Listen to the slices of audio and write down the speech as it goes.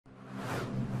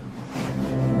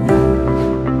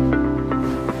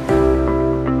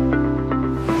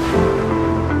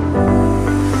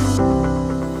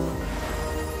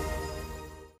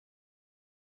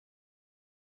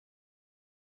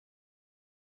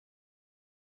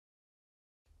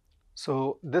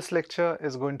So this lecture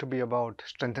is going to be about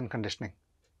strength and conditioning.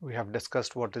 We have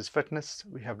discussed what is fitness,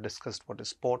 we have discussed what is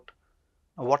sport.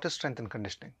 Now what is strength and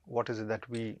conditioning? What is it that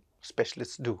we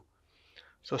specialists do?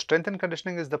 So strength and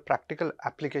conditioning is the practical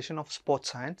application of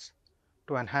sports science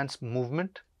to enhance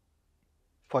movement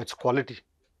for its quality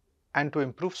and to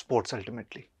improve sports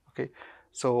ultimately. Okay,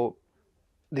 so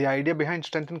the idea behind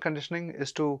strength and conditioning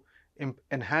is to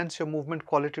enhance your movement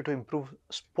quality to improve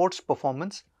sports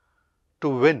performance, to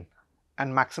win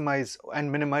and maximize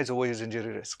and minimize overuse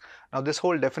injury risk. Now this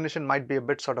whole definition might be a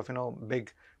bit sort of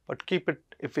big, but keep it,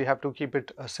 if we have to keep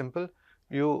it simple,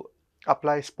 you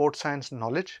apply sports science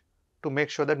knowledge to make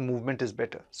sure that movement is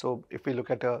better. So if we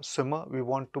look at a swimmer, we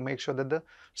want to make sure that the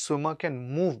swimmer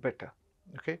can move better.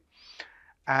 Okay,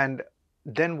 and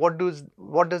then what does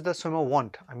the swimmer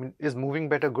want? I mean, is moving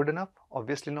better good enough?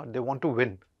 Obviously not. They want to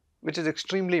win, which is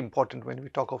extremely important when we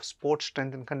talk of sports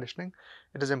strength and conditioning.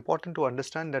 It is important to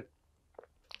understand that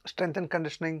strength and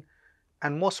conditioning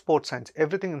and most sports science,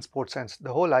 everything in sports science,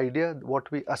 the whole idea,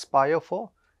 what we aspire for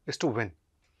is to win.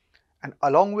 And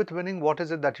along with winning, what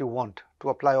is it that you want to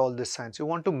apply all this science? You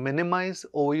want to minimize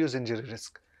overuse injury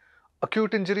risk.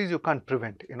 Acute injuries you can't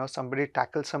prevent. Somebody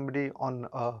tackles somebody on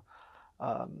a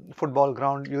football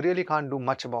ground, you really can't do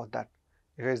much about that.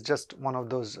 It's just one of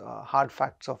those hard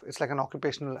facts of, it's like an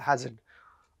occupational hazard.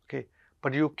 Okay,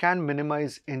 but you can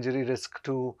minimize injury risk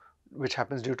to which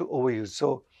happens due to overuse.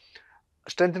 So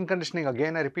strength and conditioning,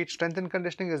 again I repeat, strength and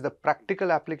conditioning is the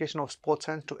practical application of sports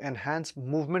science to enhance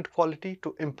movement quality,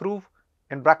 to improve,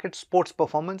 in brackets, sports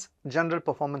performance, general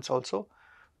performance also.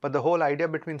 But the whole idea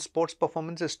between sports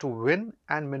performance is to win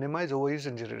and minimize overuse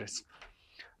injury risk.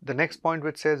 The next point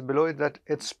which says below is that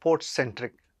it's sports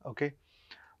centric. Okay,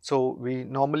 so we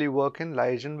normally work in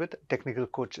liaison with technical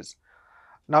coaches.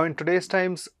 Now in today's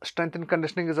times, strength and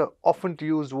conditioning is a often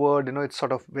used word. It's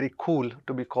sort of very cool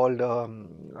to be called a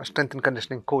strength and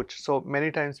conditioning coach. So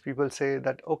many times people say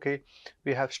that, okay,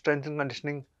 we have strength and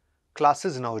conditioning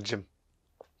classes in our gym.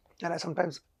 And I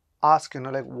sometimes ask,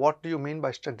 like, what do you mean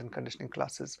by strength and conditioning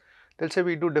classes? They'll say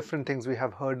we do different things. We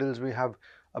have hurdles, we have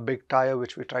a big tire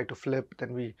which we try to flip,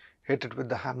 then we hit it with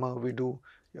the hammer, we do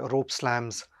rope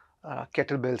slams,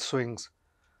 kettlebell swings.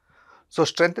 So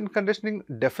strength and conditioning,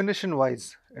 definition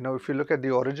wise, if you look at the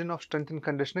origin of strength and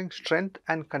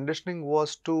conditioning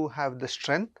was to have the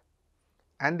strength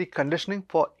and the conditioning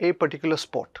for a particular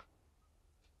sport.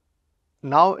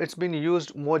 Now it's been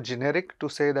used more generic to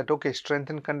say that, okay, strength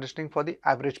and conditioning for the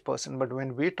average person. But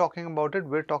when we're talking about it,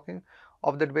 we're talking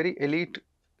of that very elite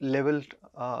level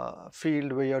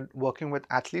field where you're working with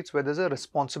athletes, where there's a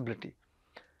responsibility.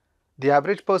 The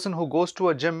average person who goes to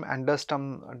a gym and does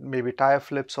some maybe tire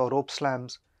flips or rope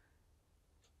slams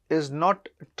is not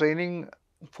training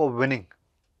for winning.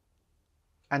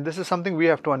 And this is something we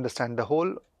have to understand. The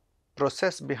whole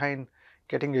process behind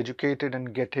getting educated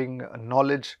and getting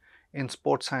knowledge in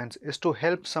sports science is to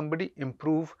help somebody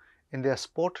improve in their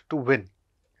sport to win.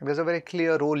 And there's a very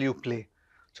clear role you play.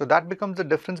 So that becomes the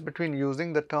difference between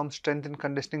using the term strength and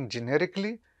conditioning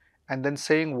generically and then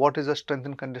saying what is a strength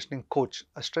and conditioning coach.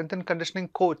 A strength and conditioning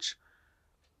coach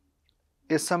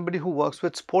is somebody who works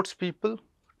with sports people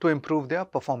to improve their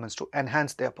performance, to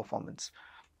enhance their performance.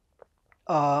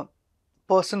 A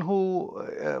person who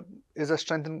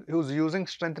who's using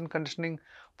strength and conditioning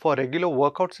for regular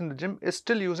workouts in the gym is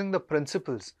still using the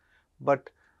principles, but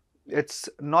it's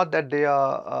not that they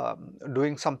are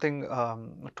doing something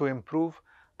to improve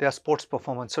their sports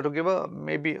performance. So to give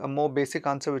maybe a more basic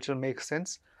answer which will make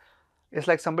sense, it's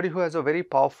like somebody who has a very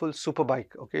powerful super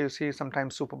bike. Okay, you see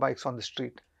sometimes super bikes on the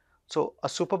street. So a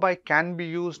super bike can be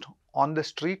used on the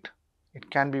street. It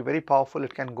can be very powerful.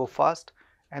 It can go fast.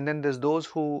 And then there's those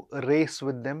who race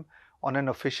with them on an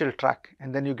official track.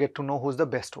 And then you get to know who's the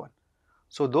best one.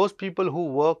 So those people who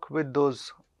work with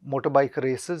those motorbike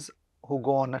races, who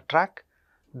go on a track,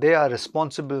 they are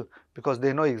responsible because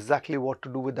they know exactly what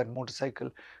to do with that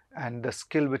motorcycle. And the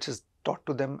skill which is taught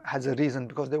to them has a reason,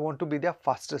 because they want to be their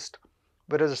fastest.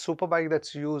 Whereas a super bike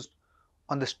that's used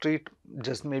on the street,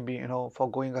 just maybe,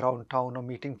 for going around town or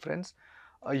meeting friends,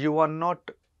 you are not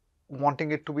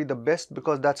wanting it to be the best,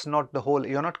 because that's not the whole,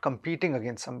 you're not competing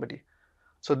against somebody.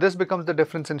 So this becomes the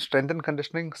difference in strength and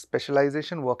conditioning,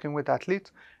 specialization, working with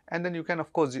athletes, and then you can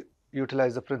of course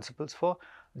utilize the principles for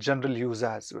general use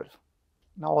as well.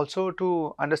 Now also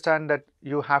to understand that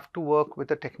you have to work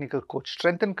with a technical coach.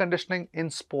 Strength and conditioning in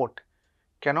sport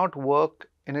cannot work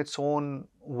in its own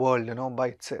world, by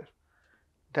itself.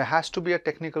 There has to be a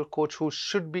technical coach who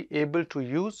should be able to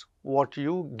use what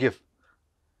you give.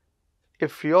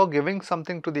 If you're giving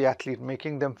something to the athlete,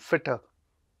 making them fitter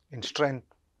in strength,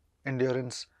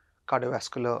 endurance,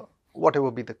 cardiovascular,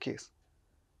 whatever be the case.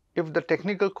 If the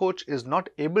technical coach is not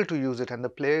able to use it and the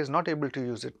player is not able to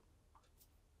use it,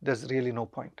 there's really no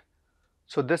point.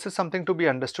 So this is something to be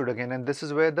understood again, and this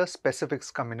is where the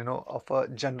specifics come in, of a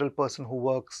general person who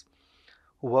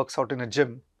works out in a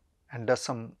gym and does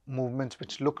some movements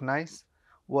which look nice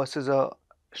versus a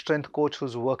strength coach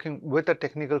who's working with a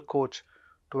technical coach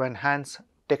to enhance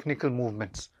technical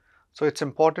movements. So it's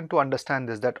important to understand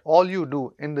this, that all you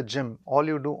do in the gym, all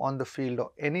you do on the field,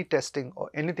 or any testing or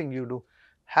anything you do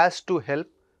has to help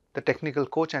the technical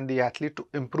coach and the athlete to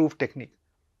improve technique.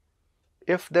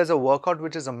 If there's a workout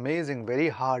which is amazing, very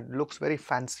hard, looks very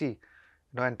fancy,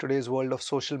 in today's world of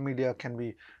social media can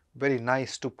be very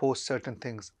nice to post certain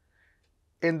things.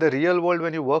 In the real world,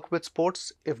 when you work with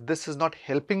sports, if this is not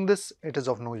helping this, it is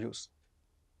of no use.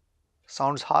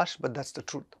 Sounds harsh, but that's the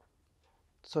truth.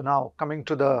 So now coming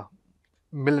to the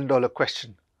million-dollar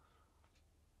question.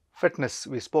 Fitness,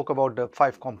 we spoke about the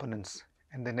 5 components,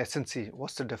 and then S&C,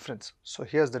 what's the difference? So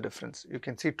here's the difference. You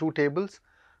can see 2 tables,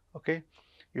 okay?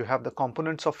 You have the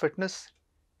components of fitness,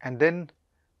 and then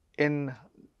in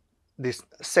this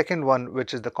second one,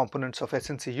 which is the components of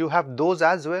S&C, you have those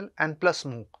as well and plus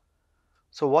more.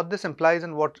 So what this implies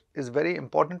and what is very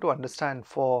important to understand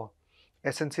for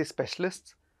S&C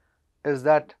specialists is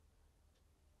that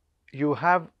you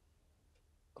have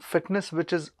fitness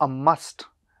which is a must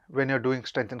when you're doing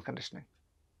strength and conditioning.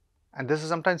 And this is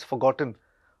sometimes forgotten.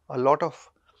 A lot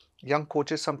of young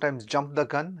coaches sometimes jump the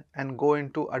gun and go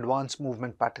into advanced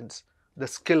movement patterns, the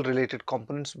skill related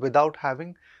components, without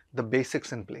having the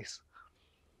basics in place.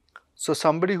 So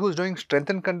somebody who's doing strength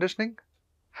and conditioning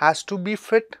has to be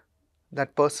fit,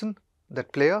 that person,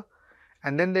 that player,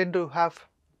 and then they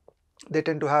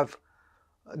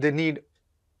need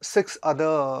 6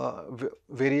 other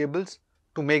variables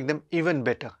to make them even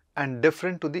better and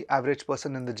different to the average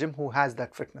person in the gym who has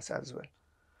that fitness as well.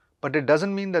 But it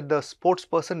doesn't mean that the sports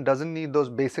person doesn't need those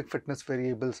basic fitness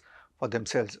variables for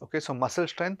themselves. Okay, so muscle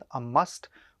strength a must,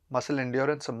 muscle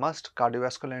endurance a must,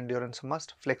 cardiovascular endurance a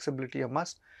must, flexibility a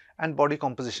must, and body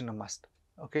composition a must.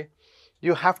 Okay,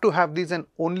 you have to have these, and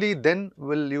only then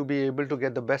will you be able to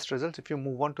get the best results if you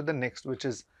move on to the next, which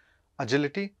is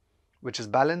agility, which is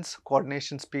balance,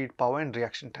 coordination, speed, power, and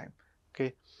reaction time.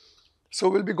 Okay, so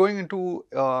we'll be going into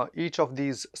each of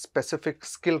these specific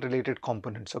skill related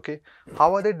components. Okay,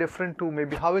 how are they different to,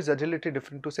 maybe how is agility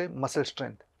different to say muscle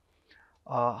strength?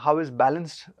 How is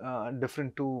balance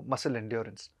different to muscle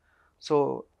endurance?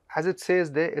 So as it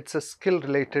says there, it's a skill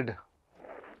related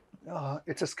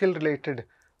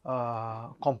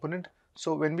component.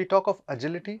 So when we talk of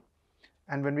agility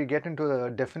and when we get into the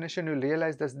definition, you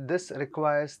realize that this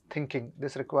requires thinking,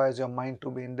 this requires your mind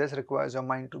to be in, this requires your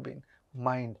mind to be in.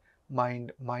 Mind.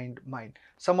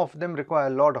 Some of them require a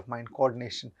lot of mind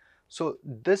coordination. So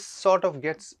this sort of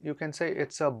gets, you can say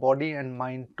it's a body and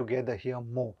mind together here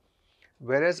more.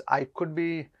 Whereas I could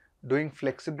be doing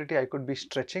flexibility, I could be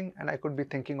stretching, and I could be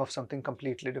thinking of something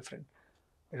completely different.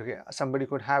 Okay, somebody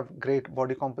could have great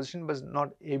body composition but is not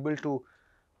able to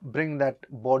bring that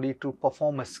body to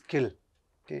perform a skill.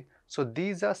 Okay, so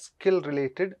these are skill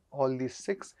related, all these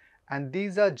 6, and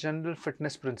these are general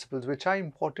fitness principles which are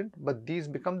important, but these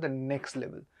become the next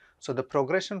level. So the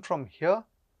progression from here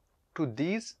to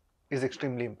these is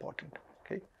extremely important.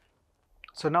 Okay,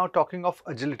 so now talking of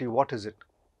agility, what is it?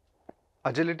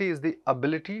 Agility is the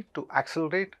ability to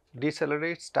accelerate,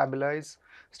 decelerate, stabilize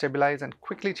and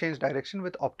quickly change direction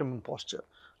with optimum posture.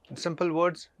 In simple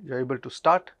words, you're able to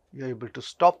start, you're able to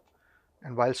stop,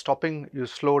 and while stopping you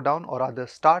slow down, or rather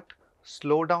start,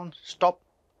 slow down, stop,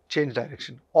 change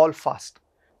direction, all fast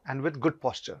and with good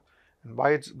posture. And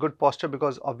why it's good posture?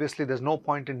 Because obviously there's no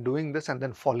point in doing this and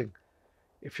then falling.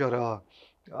 If you're a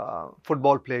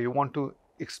football player, you want to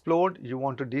explode, you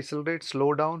want to decelerate,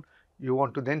 slow down, you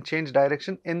want to then change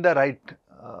direction in the right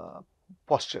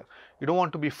posture. You don't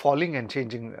want to be falling and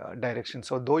changing direction.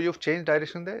 So though you've changed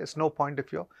direction there, it's no point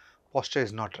if your posture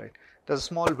is not right. There's a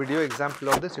small video example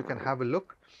of this. You can have a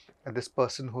look at this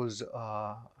person who's,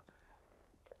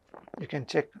 you can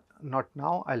check, not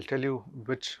now, I'll tell you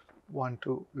which one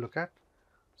to look at.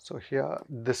 So here,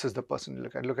 this is the person you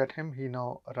look at. Look at him, he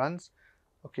now runs.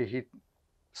 Okay, he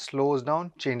slows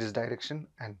down, changes direction,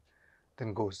 and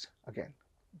then goes again.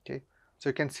 Okay, so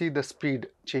you can see the speed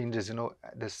changes.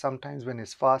 There's sometimes when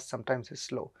it's fast, sometimes it's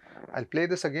slow. I'll play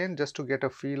this again just to get a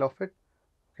feel of it.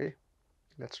 Okay,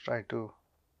 let's try to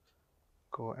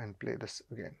go and play this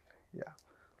again. Yeah,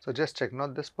 so just check,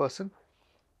 not this person,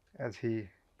 as he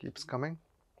keeps coming.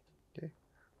 Okay,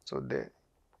 so there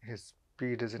his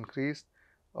speed is increased.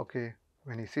 Okay,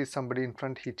 when he sees somebody in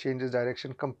front, he changes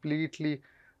direction, completely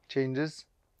changes.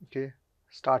 Okay,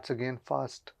 starts again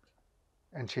fast,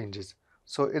 and changes.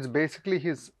 So it's basically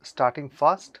he's starting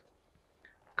fast,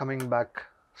 coming back,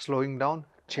 slowing down,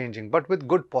 changing, but with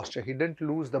good posture. He didn't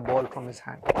lose the ball from his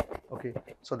hand. Okay,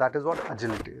 so that is what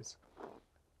agility is.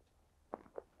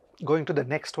 Going to the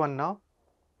next one now.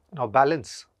 Now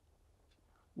balance.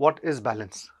 What is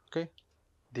balance? Okay,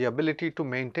 the ability to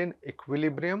maintain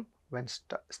equilibrium when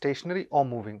stationary or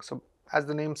moving. So as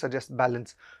the name suggests,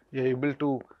 balance, you're able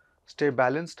to stay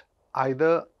balanced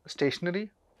either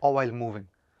stationary or while moving.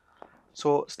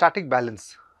 So static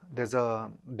balance, there's a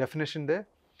definition there.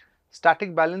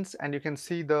 Static balance, and you can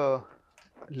see the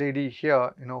lady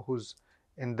here, who's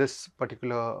in this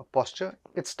particular posture.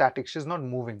 It's static, she's not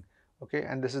moving. Okay,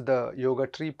 and this is the yoga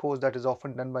tree pose that is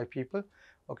often done by people.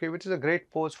 Okay, which is a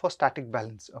great pose for static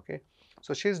balance. Okay,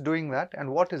 so she's doing that, and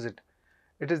what is it?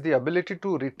 It is the ability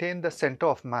to retain the center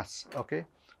of mass. Okay,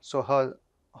 so her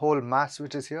whole mass,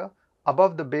 which is here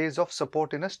above the base of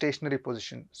support in a stationary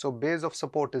position. So base of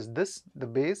support is this, the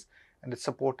base, and it's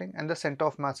supporting, and the center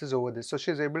of mass is over this. So she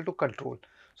is able to control.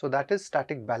 So that is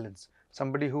static balance.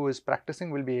 Somebody who is practicing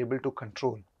will be able to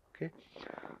control. Okay,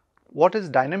 what is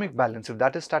dynamic balance? If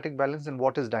that is static balance, then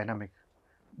what is dynamic?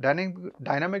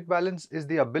 Dynamic balance is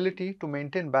the ability to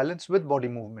maintain balance with body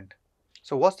movement.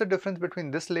 So what's the difference between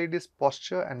this lady's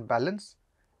posture and balance,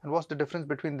 and what's the difference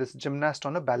between this gymnast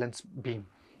on a balance beam?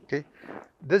 Okay,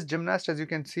 this gymnast, as you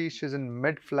can see, she's in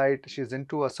mid-flight, she's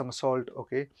into a somersault.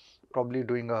 Okay, probably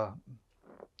doing a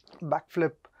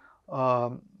backflip,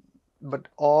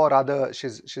 or rather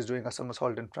she's doing a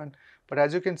somersault in front. But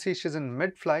as you can see, she's in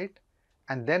mid-flight,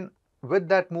 and then with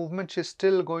that movement she's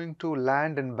still going to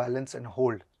land and balance and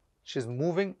hold. She's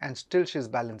moving and still she's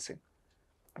balancing,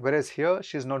 whereas here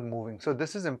she's not moving. So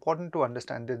this is important to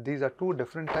understand that these are two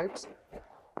different types.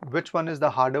 Which one is the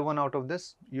harder one out of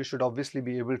this? You should obviously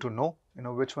be able to know,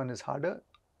 which one is harder,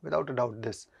 without a doubt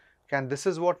this. And this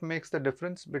is what makes the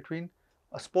difference between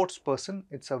a sports person.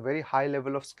 It's a very high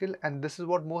level of skill, and this is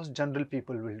what most general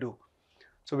people will do.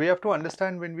 So we have to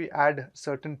understand, when we add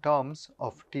certain terms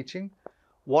of teaching,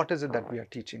 what is it that we are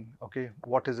teaching? Okay,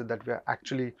 what is it that we are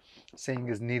actually saying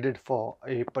is needed for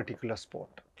a particular sport?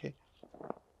 Okay,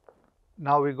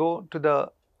 now we go to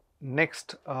the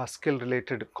next skill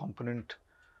related component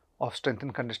of strength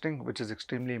and conditioning, which is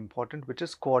extremely important, which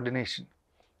is coordination.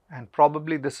 And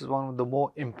probably this is one of the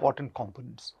more important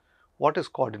components. What is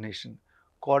coordination?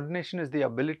 Coordination is the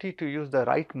ability to use the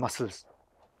right muscles,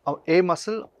 a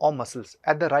muscle or muscles,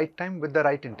 at the right time with the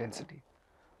right intensity.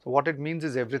 So what it means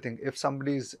is everything. If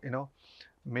somebody is,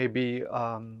 maybe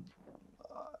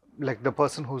like the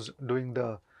person who's doing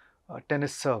the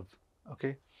tennis serve,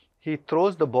 okay, he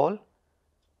throws the ball,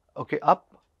 okay, up,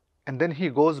 and then he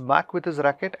goes back with his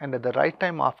racket, and at the right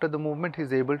time after the movement he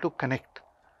is able to connect.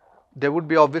 There would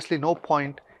be obviously no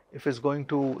point if he's going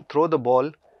to throw the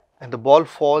ball and the ball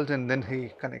falls and then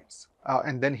he connects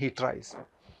and then he tries.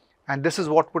 And this is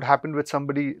what would happen with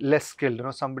somebody less skilled.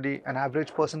 Somebody, an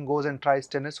average person goes and tries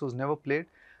tennis who's never played,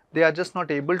 they are just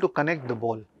not able to connect the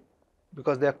ball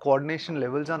because their coordination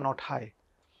levels are not high.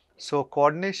 So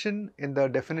coordination, in the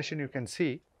definition you can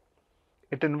see,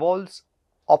 it involves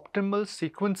optimal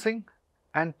sequencing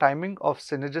and timing of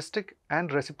synergistic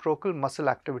and reciprocal muscle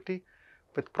activity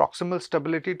with proximal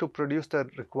stability to produce the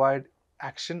required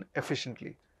action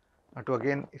efficiently. Now, to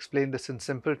again explain this in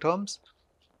simple terms,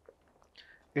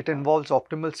 it involves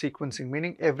optimal sequencing,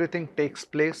 meaning everything takes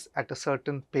place at a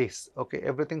certain pace. Okay,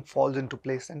 everything falls into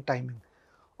place, and timing.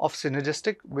 Of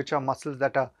synergistic, which are muscles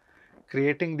that are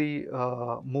creating the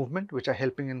movement, which are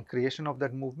helping in creation of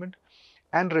that movement,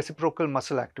 and reciprocal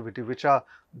muscle activity, which are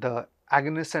the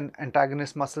agonist and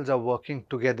antagonist muscles are working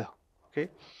together. Okay,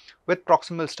 with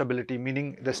proximal stability,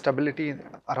 meaning the stability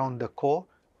around the core,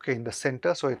 okay, in the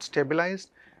center, so it's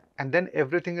stabilized, and then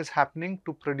everything is happening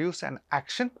to produce an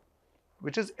action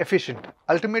which is efficient.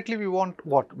 Ultimately, we want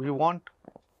what? We want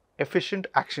efficient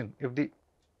action. If the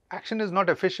action is not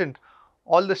efficient,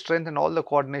 all the strength and all the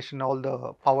coordination, all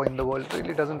the power in the world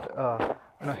really doesn't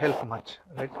help much,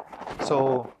 right?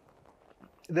 So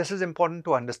this is important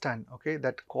to understand, okay,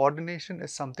 that coordination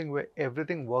is something where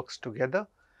everything works together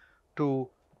to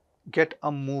get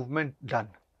a movement done.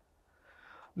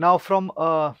 Now, from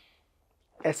a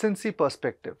S&C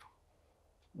perspective,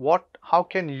 how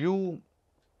can you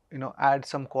add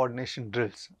some coordination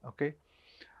drills? Okay,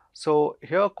 so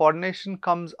here coordination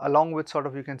comes along with sort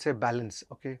of, you can say, balance.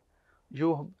 Okay,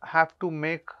 you have to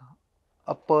make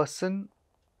a person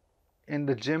in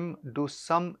the gym do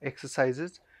some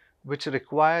exercises which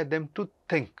require them to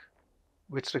think,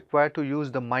 which require to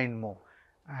use the mind more.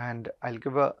 And I'll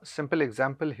give a simple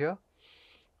example here.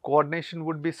 Coordination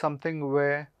would be something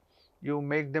where you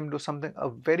make them do something, a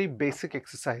very basic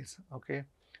exercise, okay,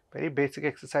 very basic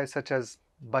exercise such as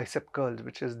bicep curls,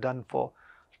 which is done for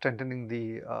strengthening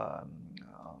the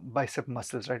bicep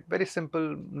muscles, right? Very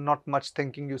simple, not much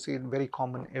thinking, you see it very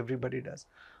common, everybody does.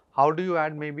 How do you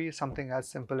add maybe something as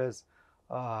simple as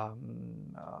um,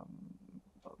 um,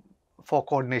 for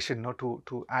coordination, no,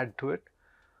 to add to it?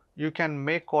 You can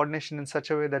make coordination in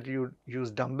such a way that you use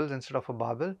dumbbells instead of a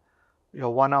barbell.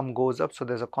 Your one arm goes up, so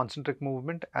there's a concentric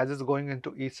movement. As it's going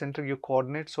into eccentric, you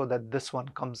coordinate so that this one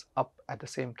comes up at the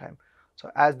same time.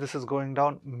 So as this is going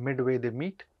down, midway they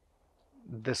meet,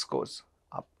 this goes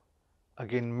up.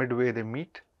 Again, midway they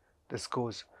meet, this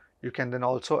goes. You can then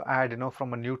also add,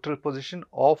 from a neutral position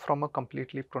or from a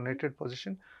completely pronated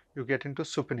position, you get into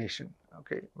supination,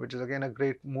 okay, which is again a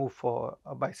great move for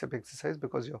a bicep exercise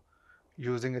because you're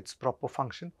using its proper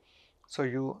function. So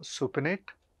you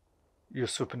supinate, you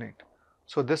supinate.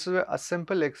 So this is where a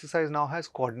simple exercise now has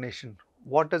coordination.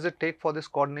 What does it take for this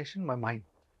coordination? My mind.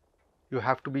 You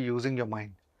have to be using your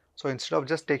mind. So instead of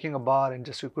just taking a bar and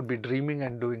just you could be dreaming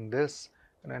and doing this,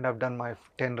 and I've done my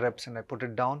 10 reps and I put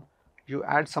it down, you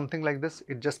add something like this,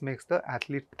 it just makes the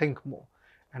athlete think more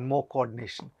and more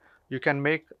coordination. You can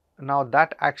make now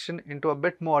that action into a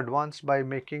bit more advanced by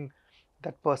making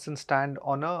that person stand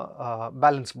on a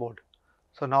balance board.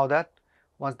 So now that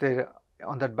once they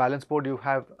on that balance board, you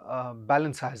have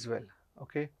balance as well,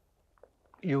 okay.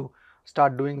 You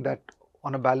start doing that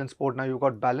on a balance board. Now you've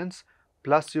got balance,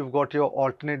 plus you've got your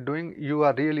alternate doing. You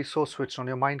are really so switched on,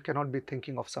 your mind cannot be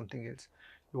thinking of something else.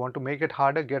 You want to make it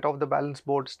harder, get off the balance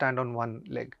board, stand on one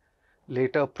leg,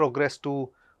 later progress to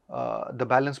the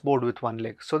balance board with one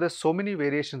leg. So there's so many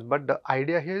variations, but the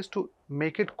idea here is to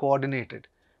make it coordinated,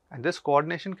 and this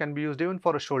coordination can be used even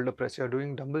for a shoulder press. You're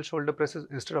doing dumbbell shoulder presses,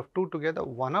 instead of two together,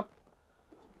 one up,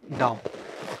 down,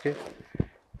 okay.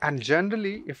 And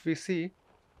generally, if we see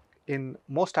in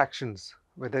most actions,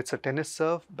 whether it's a tennis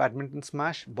serve, badminton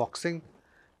smash, boxing,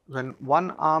 when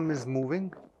one arm is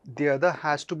moving, the other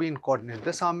has to be in coordinate.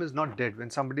 This arm is not dead. When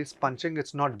somebody is punching,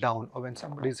 it's not down, or when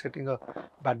somebody is hitting a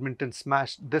badminton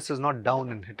smash, this is not down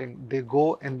and hitting. They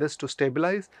go in this to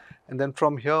stabilize, and then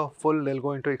from here full they'll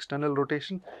go into external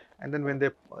rotation, and then when they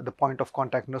the point of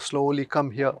contact, slowly come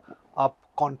here up,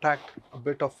 contact, a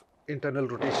bit of internal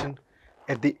rotation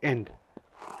at the end.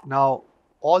 Now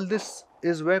all this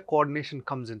is where coordination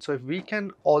comes in. So if we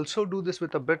can also do this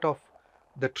with a bit of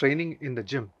the training in the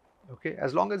gym, okay,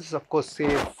 as long as it's of course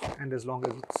safe and as long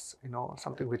as it's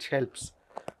something which helps,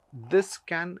 this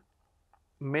can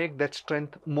make that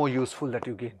strength more useful that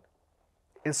you gain,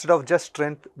 instead of just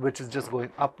strength which is just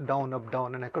going up, down,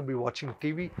 and I could be watching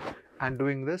TV and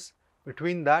doing this.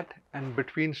 Between that and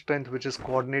between strength which is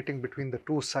coordinating between the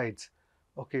two sides,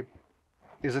 okay,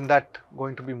 isn't that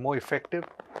going to be more effective,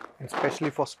 especially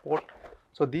for sport?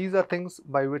 So these are things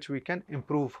by which we can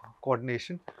improve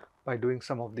coordination by doing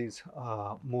some of these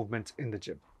movements in the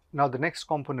gym. Now the next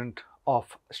component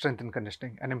of strength and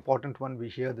conditioning, an important one, we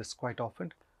hear this quite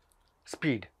often,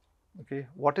 speed. Okay,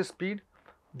 what is speed?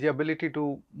 The ability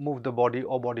to move the body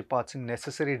or body parts in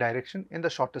necessary direction in the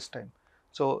shortest time.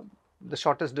 So the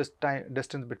shortest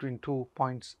distance between 2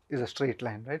 points is a straight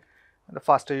line, right? And the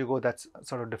faster you go, that's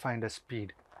sort of defined as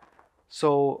speed.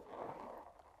 So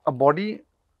a body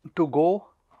to go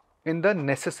in the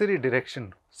necessary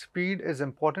direction, speed is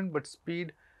important, but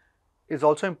speed is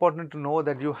also important to know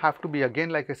that you have to be, again,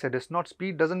 like I said, it's not,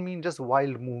 speed doesn't mean just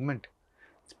wild movement.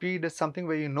 Speed is something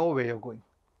where you know where you're going.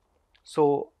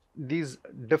 So these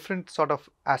different sort of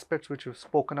aspects which we've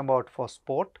spoken about for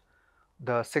sport,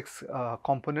 the 6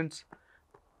 components,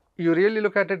 you really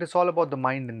look at it, it's all about the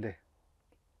mind in there.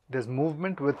 There's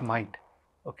movement with mind,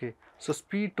 okay. So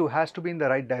speed too has to be in the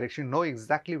right direction, know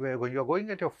exactly where you're going. You're going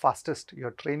at your fastest,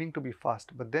 you're training to be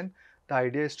fast, but then the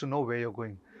idea is to know where you're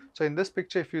going. So in this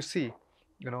picture, if you see,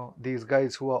 these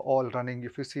guys who are all running,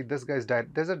 if you see this guy's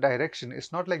there's a direction.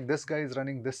 It's not like this guy is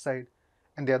running this side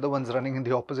and the other one's running in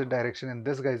the opposite direction and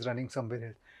this guy is running somewhere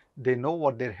else. They know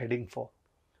what they're heading for.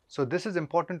 So this is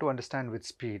important to understand with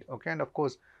speed, okay. And of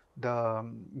course the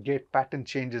gait pattern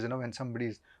changes, when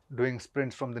somebody's doing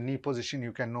sprints from the knee position,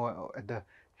 you can know at the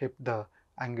hip the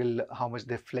angle, how much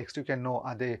they flexed. You can know,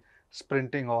 are they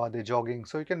sprinting or are they jogging?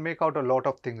 So you can make out a lot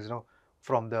of things,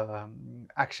 from the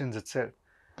actions itself.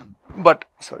 But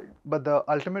the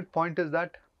ultimate point is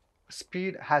that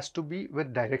speed has to be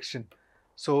with direction.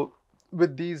 So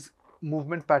with these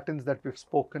movement patterns that we've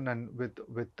spoken, and with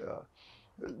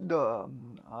the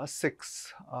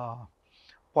 6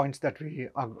 points that we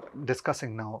are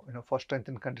discussing now, for strength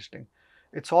and conditioning,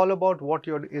 it's all about what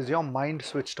is your mind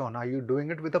switched on? Are you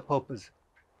doing it with a purpose?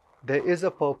 There is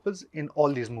a purpose in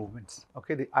all these movements,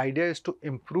 okay. The idea is to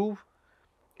improve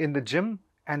in the gym,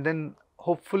 and then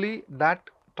hopefully that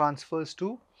transfers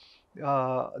to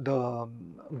the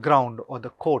ground or the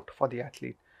court for the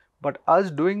athlete. But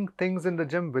us doing things in the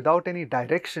gym without any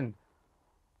direction,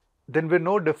 then we're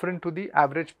no different to the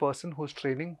average person who's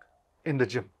training in the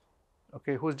gym,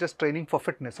 okay, who's just training for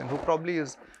fitness and who probably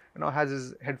is, has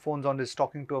his headphones on, is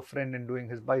talking to a friend and doing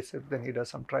his biceps, then he does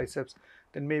some triceps,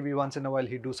 then maybe once in a while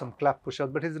he do some clap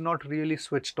push-ups, but he's not really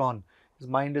switched on. His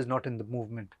mind is not in the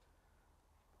movement.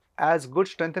 As good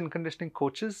strength and conditioning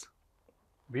coaches,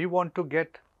 we want to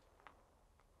get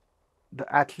the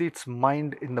athlete's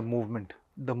mind in the movement.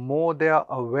 The more they are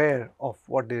aware of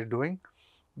what they're doing,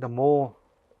 the more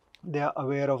they are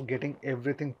aware of getting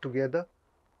everything together,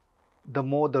 the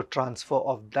more the transfer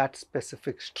of that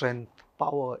specific strength,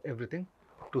 power, everything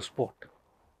to sport.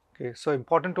 Okay, so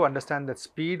important to understand that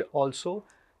speed also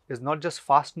is not just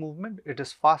fast movement, it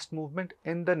is fast movement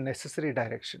in the necessary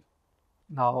direction.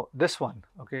 Now this one,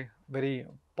 okay, very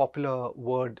popular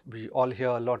word, we all hear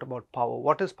a lot about power.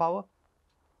 What is power?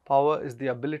 Power is the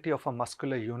ability of a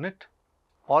muscular unit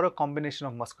or a combination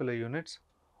of muscular units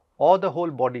or the whole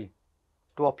body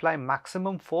to apply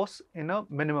maximum force in a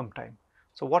minimum time.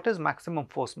 So what is maximum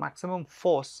force? Maximum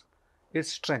force is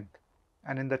strength,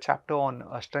 and in the chapter on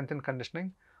strength and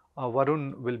conditioning,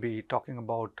 Varun will be talking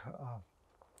about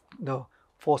the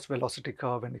force velocity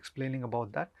curve and explaining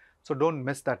about that. So don't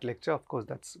miss that lecture, of course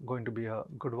that's going to be a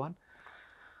good one.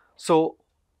 So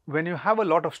when you have a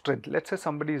lot of strength, let's say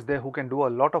somebody is there who can do a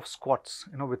lot of squats,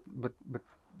 with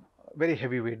very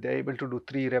heavy weight, they're able to do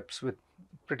 3 reps with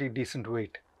pretty decent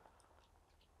weight.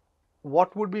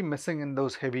 What would be missing in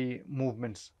those heavy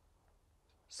movements?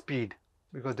 Speed,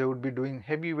 because they would be doing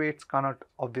heavy weights, cannot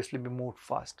obviously be moved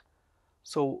fast.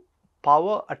 So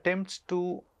power attempts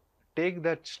to take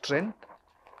that strength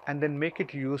and then make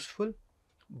it useful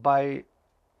by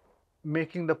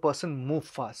making the person move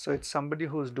fast. So it's somebody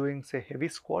who is doing, say, heavy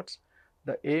squats.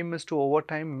 The aim is to over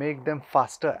time make them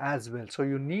faster as well. So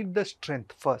you need the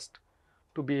strength first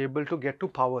to be able to get to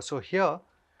power. So here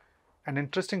an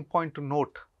interesting point to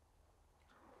note,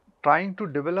 trying to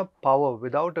develop power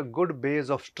without a good base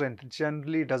of strength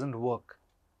generally doesn't work,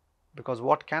 because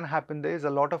what can happen there is a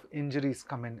lot of injuries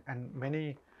come in, and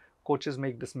many coaches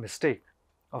make this mistake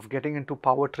of getting into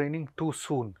power training too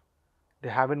soon. They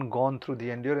haven't gone through the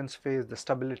endurance phase, the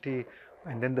stability,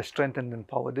 and then the strength and then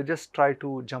power. They just try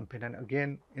to jump in, and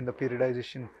again in the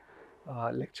periodization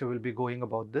lecture we'll be going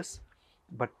about this.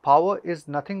 But power is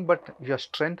nothing but your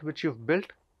strength which you've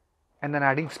built and then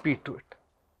adding speed to it.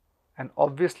 And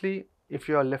obviously if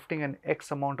you are lifting an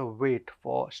X amount of weight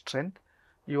for strength,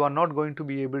 you are not going to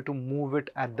be able to move it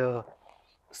at the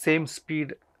same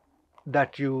speed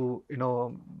that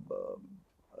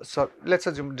so let's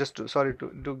assume, just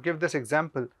to give this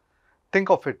example, think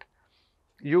of it,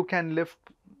 you can lift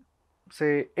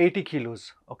say 80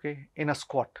 kilos, okay, in a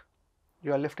squat.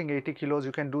 You are lifting 80 kilos,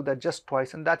 you can do that just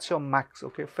twice and that's your max,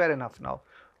 okay, fair enough. Now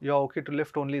you are okay to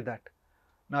lift only that.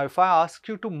 Now if I ask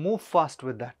you to move fast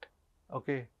with that,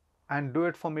 okay, and do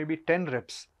it for maybe 10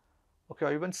 reps, okay,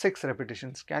 or even 6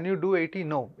 repetitions, can you do 80?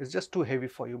 No, it's just too heavy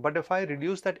for you. But if I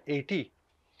reduce that 80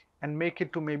 and make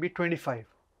it to maybe 25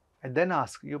 and then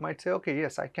ask, you might say, okay,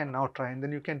 yes, I can now try, and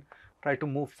then you can try to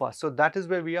move fast. So that is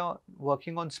where we are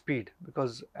working on speed,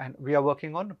 and we are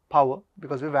working on power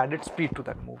because we've added speed to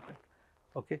that movement.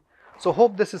 Okay, so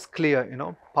hope this is clear.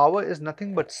 Power is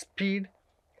nothing but speed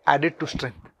added to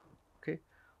strength. Okay,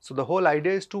 so the whole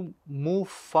idea is to move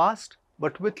fast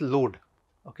but with load.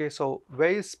 Okay, so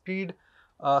where is speed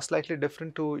slightly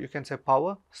different to, you can say,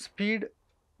 power? Speed,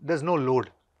 there's no load.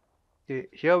 Okay,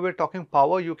 here we're talking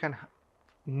power, you can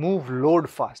move load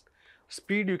fast.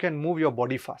 Speed, you can move your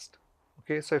body fast.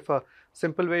 Okay, so if a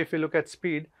simple way, if you look at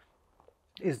speed,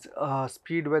 is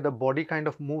speed where the body kind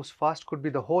of moves fast, could be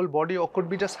the whole body or could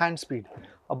be just hand speed.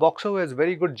 A boxer who has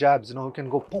very good jabs, who can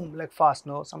go boom like fast,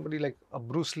 somebody like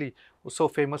Bruce Lee, who's so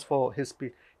famous for his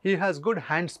speed, he has good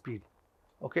hand speed,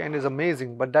 okay, and is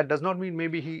amazing, but that does not mean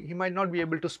maybe he might not be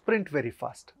able to sprint very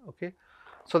fast. Okay,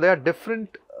 so there are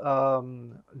different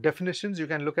definitions. You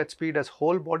can look at speed as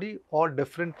whole body or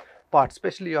different parts,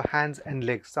 especially your hands and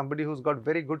legs. Somebody who's got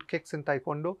very good kicks in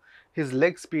taekwondo, his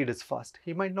leg speed is fast.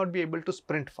 He might not be able to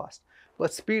sprint fast,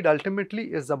 but speed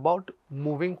ultimately is about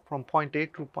moving from point A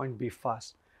to point B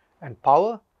fast, and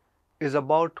power is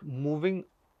about moving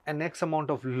an X amount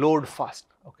of load fast,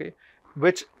 okay,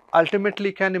 which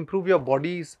ultimately can improve your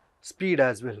body's speed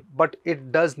as well, but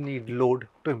it does need load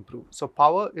to improve. So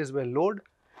power is where load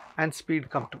and speed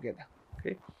come together.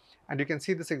 Okay, and you can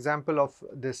see this example of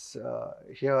this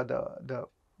here, the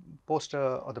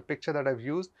poster or the picture that I've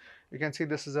used. You can see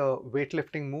this is a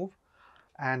weightlifting move,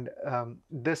 and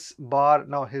this bar,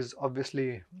 now he's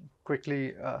obviously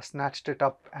quickly snatched it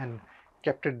up and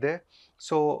kept it there.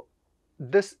 So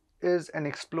this is an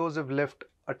explosive lift,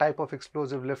 a type of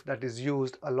explosive lift that is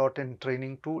used a lot in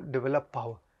training to develop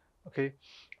power. Okay,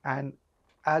 and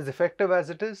as effective as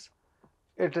it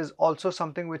is also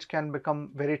something which can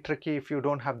become very tricky if you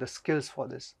don't have the skills for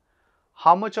this.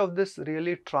 How much of this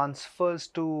really transfers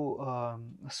to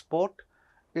sport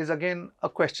is again a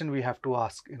question we have to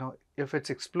ask. If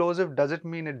it's explosive, does it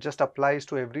mean it just applies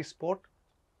to every sport?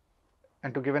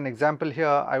 And to give an example here,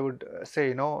 I would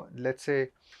say, let's say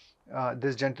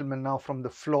this gentleman now from the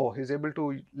floor, he's able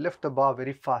to lift the bar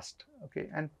very fast, okay,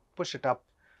 and push it up,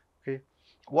 okay.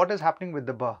 What is happening with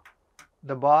the bar?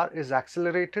 The bar is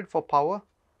accelerated for power,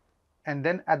 and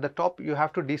then at the top you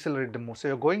have to decelerate the move. So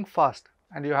you're going fast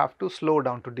and you have to slow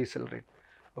down to decelerate,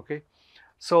 okay.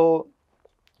 So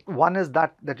one is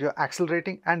that you're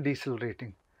accelerating and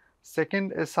decelerating.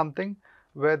 Second is something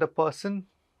where the person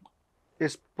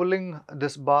is pulling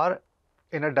this bar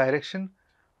in a direction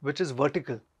which is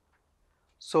vertical.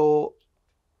 So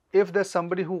if there's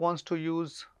somebody who wants to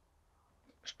use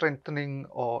strengthening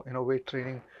or weight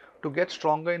training to get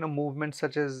stronger in a movement,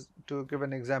 such as, to give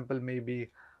an example, maybe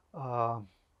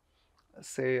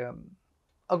say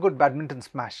a good badminton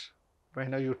smash,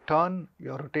 when you turn,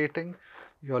 you're rotating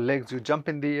your legs, you jump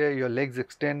in the air, your legs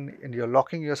extend and you're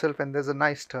locking yourself, and there's a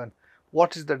nice turn.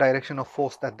 What is the direction of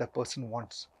force that the person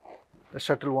wants? The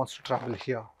shuttle wants to travel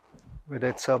here. Whether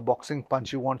it's a boxing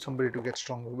punch, you want somebody to get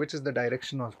stronger. Which is the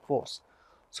direction of force?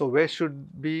 So where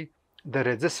should be the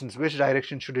resistance? Which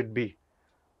direction should it be?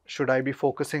 Should I be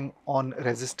focusing on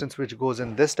resistance which goes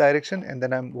in this direction and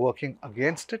then I'm working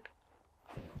against it?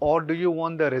 Or do you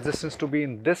want the resistance to be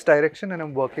in this direction and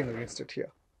I'm working against it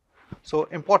here? So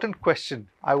important question.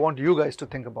 I want you guys to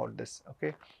think about this,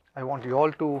 okay? I want you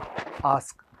all to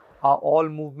ask, are all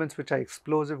movements which are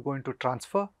explosive going to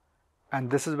transfer? And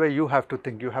this is where you have to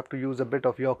think. You have to use a bit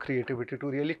of your creativity to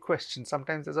really question.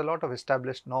 Sometimes there's a lot of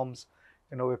established norms,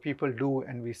 where people do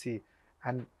and we see.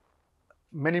 And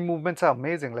many movements are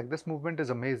amazing. Like this movement is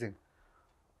amazing.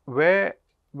 Where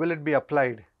will it be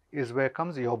applied is where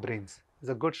comes your brains. As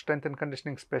a good strength and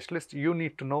conditioning specialist, you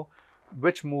need to know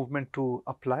which movement to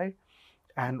apply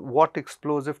and what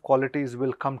explosive qualities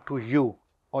will come to you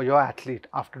or your athlete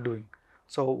after doing.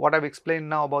 So what I've explained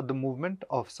now about the movement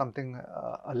of something,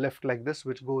 a lift like this,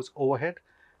 which goes overhead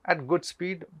at good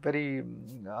speed, very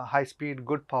high speed,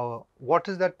 good power. What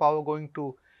is that power going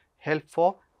to help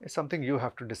for is something you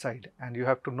have to decide, and you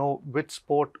have to know which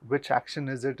sport, which action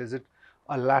is it? Is it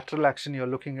a lateral action you're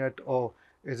looking at, or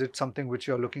is it something which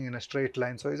you're looking in a straight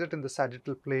line? So is it in the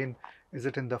sagittal plane? Is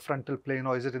it in the frontal plane,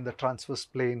 or is it in the transverse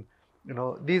plane?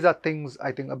 These are things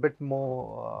I think a bit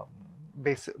more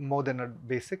basic, more than a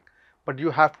basic. But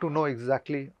you have to know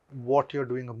exactly what you're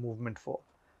doing a movement for.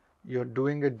 You're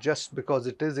doing it just because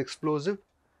it is explosive,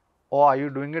 or are you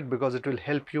doing it because it will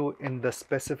help you in the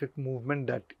specific movement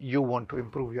that you want to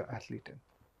improve your athlete in?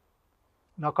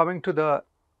 Now coming to the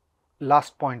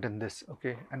last point in this,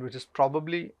 okay, and which is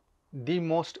probably the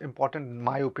most important in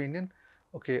my opinion,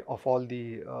 okay, of all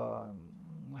the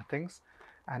things.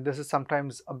 And this is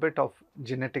sometimes a bit of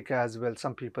genetic as well.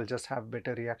 Some people just have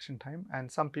better reaction time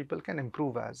and some people can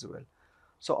improve as well.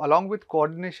 So along with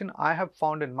coordination, I have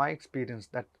found in my experience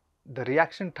that the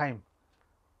reaction time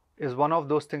is one of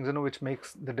those things, which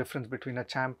makes the difference between a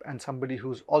champ and somebody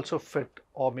who's also fit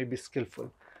or maybe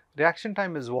skillful. Reaction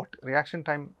time is what? Reaction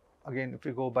time, again, if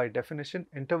you go by definition,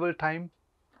 interval time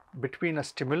between a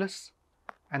stimulus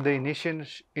and the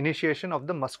initiation of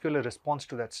the muscular response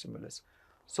to that stimulus.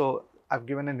 So I've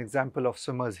given an example of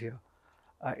swimmers here.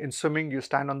 In swimming, you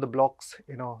stand on the blocks,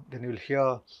 then you'll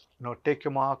hear, take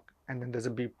your mark, and then there's a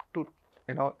beep, toot,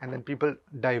 and then people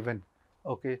dive in,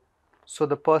 okay. So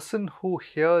the person who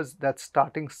hears that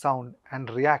starting sound and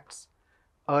reacts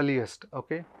earliest,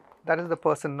 okay, that is the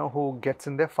person who gets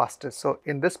in there fastest. So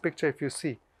in this picture, if you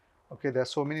see, okay, there are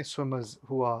so many swimmers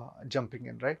who are jumping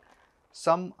in, right?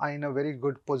 Some are in a very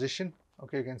good position,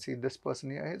 okay, you can see this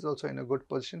person here is also in a good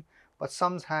position, but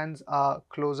some's hands are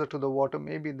closer to the water.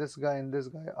 Maybe this guy and this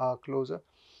guy are closer.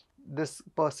 This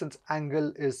person's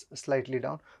angle is slightly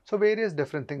down. So various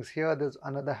different things. Here there's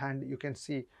another hand you can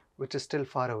see which is still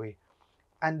far away.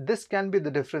 And this can be the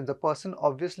difference. The person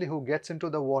obviously who gets into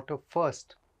the water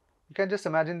first, you can just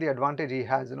imagine the advantage he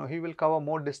has. He will cover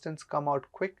more distance, come out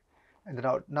quick and then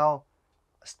out. Now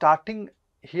starting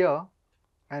here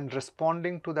and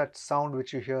responding to that sound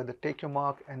which you hear, the take your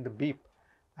mark and the beep,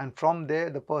 and from there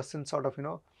the person sort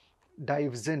of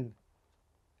dives in.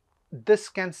 This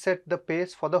can set the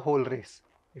pace for the whole race.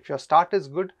 If your start is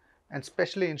good, and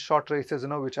especially in short races,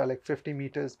 which are like 50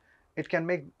 meters, it can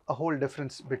make a whole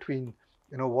difference between,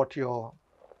 what you're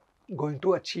going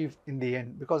to achieve in the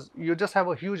end, because you just have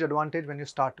a huge advantage when you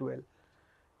start well.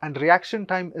 And reaction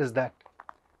time is that.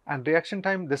 And reaction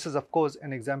time, this is of course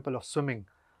an example of swimming,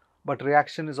 but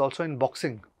reaction is also in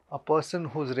boxing. A person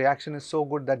whose reaction is so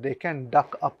good that they can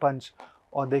duck a punch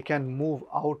or they can move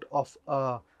out of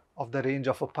the range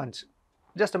of a punch.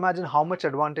 Just imagine how much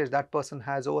advantage that person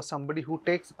has over somebody who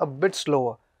takes a bit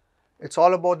slower. It's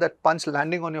all about that punch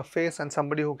landing on your face and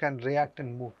somebody who can react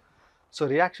and move. So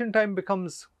reaction time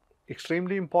becomes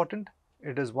extremely important.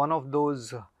 It is one of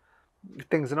those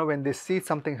things, when they see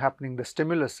something happening, the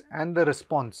stimulus and the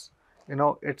response,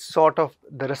 it's sort of,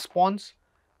 the response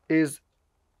is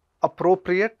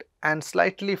appropriate and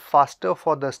slightly faster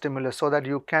for the stimulus so that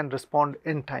you can respond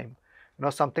in time.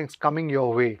 Something's coming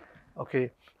your way,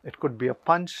 okay? It could be a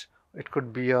punch, it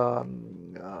could be a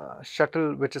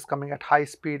shuttle which is coming at high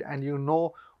speed, and you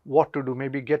know what to do.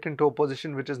 Maybe get into a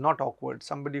position which is not awkward.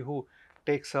 Somebody who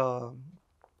takes a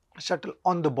shuttle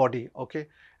on the body, okay,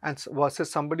 and versus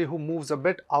somebody who moves a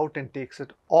bit out and takes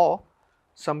it, or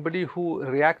somebody who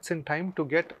reacts in time to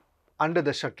get under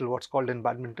the shuttle, what's called in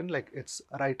badminton, like it's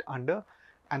right under,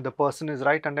 and the person is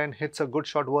right under and hits a good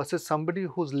shot, versus somebody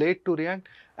who's late to react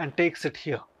and takes it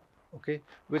here, okay,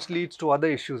 which leads to other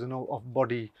issues, of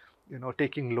body,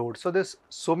 taking load. So there's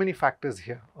so many factors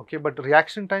here, okay, but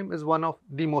reaction time is one of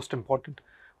the most important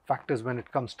factors when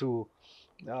it comes to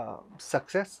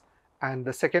success. And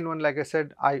the second one, like I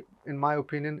said, in my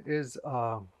opinion, is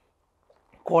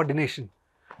coordination,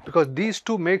 because these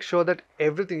two make sure that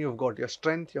everything you've got, your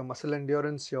strength, your muscle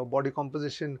endurance, your body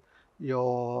composition,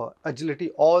 your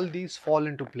agility, all these fall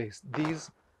into place.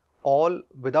 These all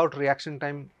without reaction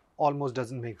time almost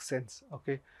doesn't make sense,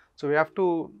 okay? So we have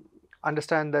to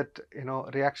understand that,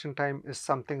 reaction time is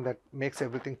something that makes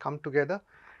everything come together,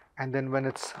 and then when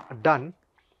it's done,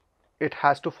 it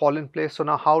has to fall in place. So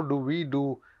now how do we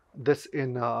do this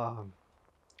in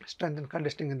strength and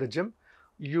conditioning in the gym?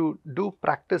 You do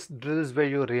practice drills where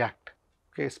you react,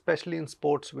 okay, especially in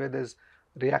sports where there's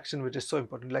reaction, which is so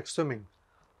important, like swimming,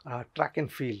 track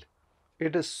and field.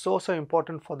 It is so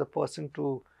important for the person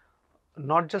to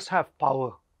not just have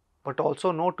power, but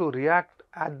also know to react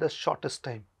at the shortest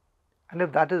time. And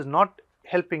if that is not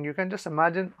helping, you can just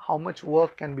imagine how much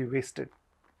work can be wasted.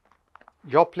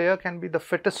 Your player can be the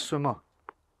fittest swimmer,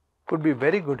 could be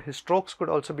very good, his strokes could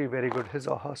also be very good, his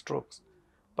or her strokes.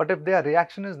 But if their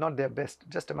reaction is not their best,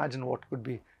 just imagine what could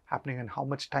be happening and how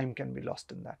much time can be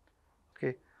lost in that,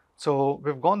 okay? So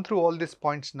we've gone through all these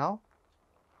points now.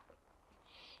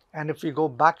 And if we go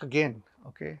back again,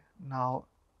 okay, now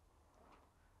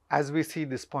as we see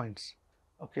these points,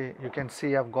 okay, you can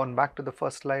see I've gone back to the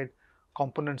first slide,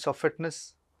 components of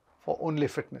fitness for only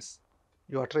fitness.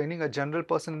 You are training a general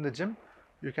person in the gym,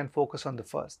 you can focus on the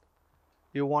first.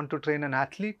 You want to train an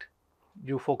athlete,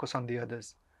 you focus on the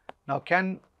others. Now,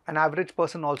 can an average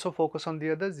person also focus on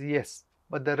the others? Yes,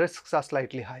 but the risks are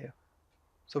slightly higher.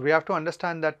 So we have to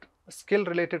understand that skill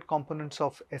related components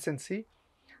of S&C,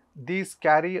 these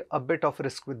carry a bit of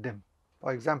risk with them.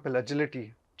 For example,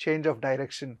 agility, change of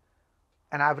direction.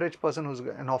 An average person who's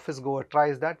an office goer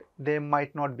tries that, they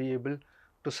might not be able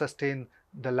to sustain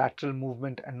the lateral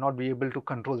movement and not be able to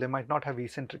control. They might not have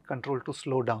eccentric control to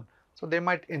slow down. So they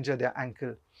might injure their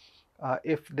ankle.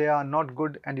 If they are not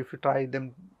good, and if you try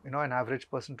them, an average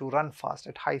person to run fast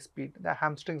at high speed, their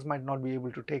hamstrings might not be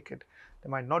able to take it. They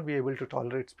might not be able to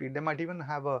tolerate speed. They might even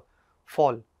have a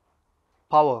fall.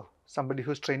 Power, somebody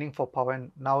who's training for power,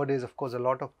 and nowadays, of course, a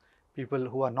lot of people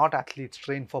who are not athletes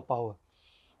train for power.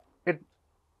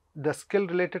 The skill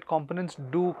related components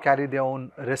do carry their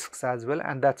own risks as well,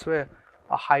 and that's where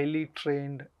a highly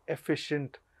trained,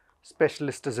 efficient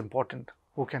specialist is important,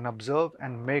 who can observe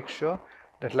and make sure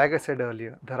that, like I said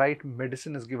earlier, the right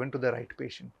medicine is given to the right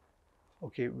patient.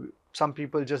 Okay, some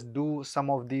people just do some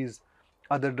of these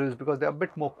other drills because they're a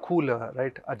bit more cooler,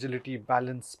 right? Agility,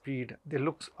 balance, speed, they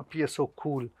appear so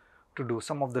cool to do.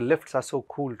 Some of the lifts are so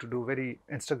cool to do, very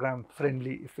Instagram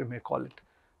friendly, if we may call it.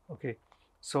 Okay,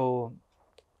 so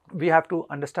we have to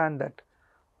understand that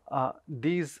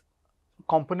these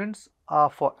components are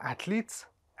for athletes,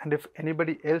 and if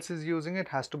anybody else is using it,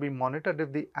 has to be monitored.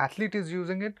 If the athlete is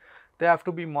using it, they have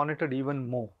to be monitored even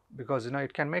more, because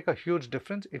it can make a huge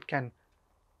difference. It can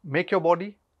make your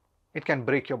body, it can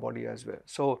break your body as well.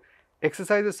 So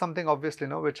exercise is something, obviously,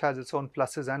 which has its own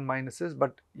pluses and minuses,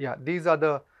 but yeah, these are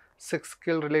the 6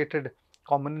 skill related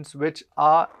components which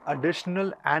are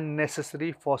additional and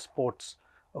necessary for sports.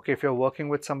 Okay, if you're working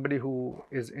with somebody who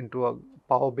is into a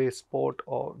power based sport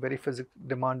or very physical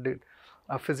demanded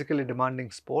a physically demanding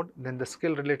sport, then the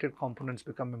skill related components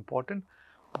become important.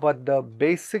 But the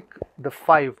basic, the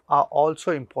 5 are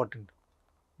also important.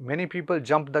 Many people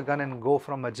jump the gun and go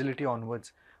from agility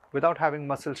onwards without having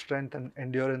muscle strength and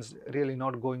endurance, really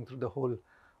not going through the whole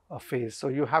phase. So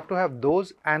you have to have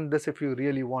those and this if you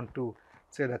really want to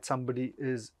say that somebody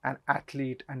is an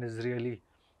athlete and is really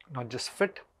not just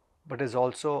fit, but is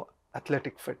also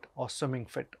athletic fit or swimming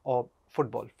fit or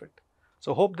football fit.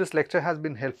 So hope this lecture has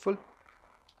been helpful,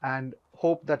 and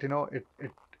hope that it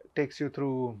takes you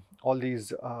through all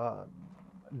these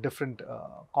different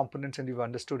components and you've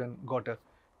understood and got a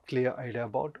clear idea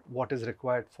about what is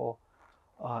required for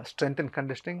strength and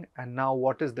conditioning, and now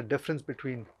what is the difference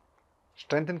between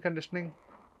strength and conditioning,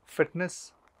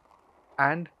 fitness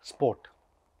and sport.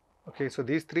 Okay, so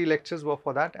these 3 lectures were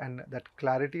for that and that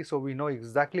clarity, so we know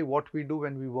exactly what we do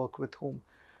when we work with whom.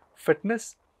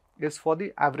 Fitness is for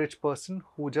the average person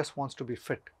who just wants to be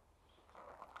fit.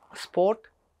 Sport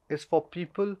is for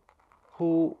people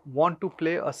who want to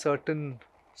play a certain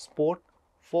sport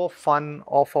for fun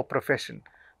or for profession,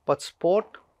 but sport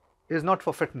is not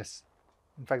for fitness.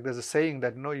 In fact, there's a saying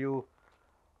that you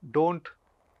don't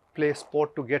play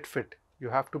sport to get fit, you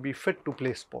have to be fit to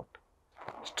play sport.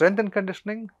 Strength and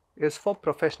conditioning is for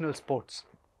professional sports.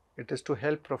 It is to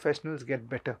help professionals get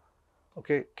better.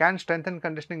 Okay, can strength and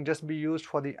conditioning just be used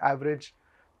for the average,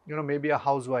 maybe a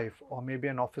housewife or maybe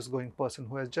an office going person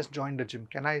who has just joined the gym?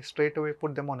 Can I straight away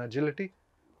put them on agility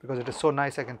because it is so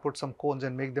nice, I can put some cones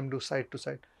and make them do side to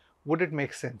side? Would it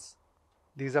make sense?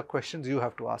 These are questions you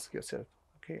have to ask yourself,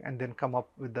 okay, and then come up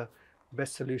with the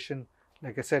best solution.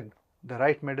 Like I said, the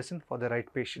right medicine for the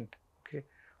right patient, okay,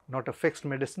 not a fixed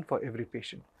medicine for every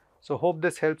patient. So hope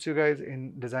this helps you guys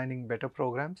in designing better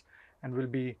programs, and we'll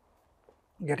be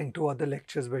getting to other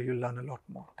lectures where you'll learn a lot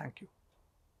more. Thank you.